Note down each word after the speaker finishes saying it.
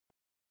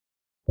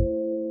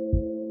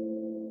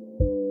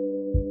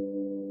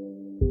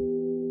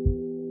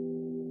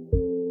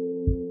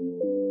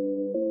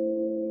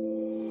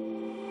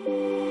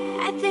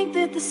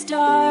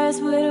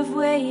stars would have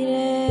waited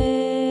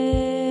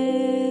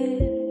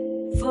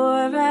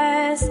for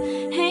us,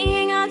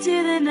 hanging on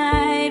to the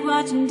night,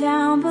 watching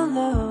down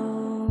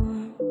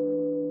below,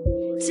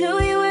 till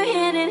we were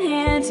hand in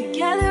hand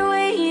together,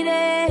 waiting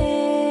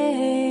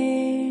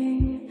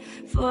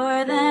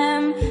for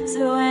them.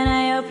 So when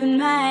I opened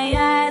my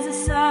eyes, I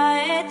saw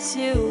it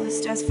too. The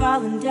stars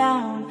falling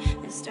down,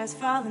 the stars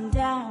falling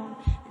down,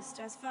 the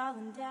stars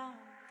falling down.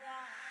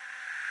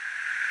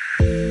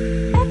 I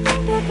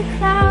think that the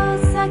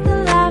clouds like the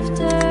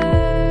laughter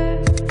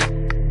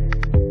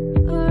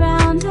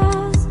around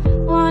us,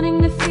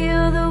 wanting to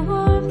feel the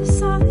warmth, the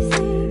softly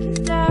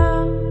sinking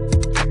down,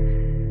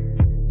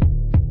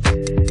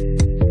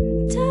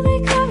 till they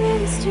cover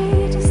the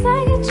street just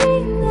like a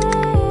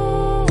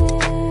dreamland.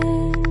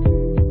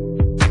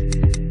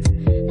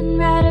 And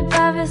right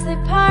above us they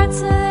part.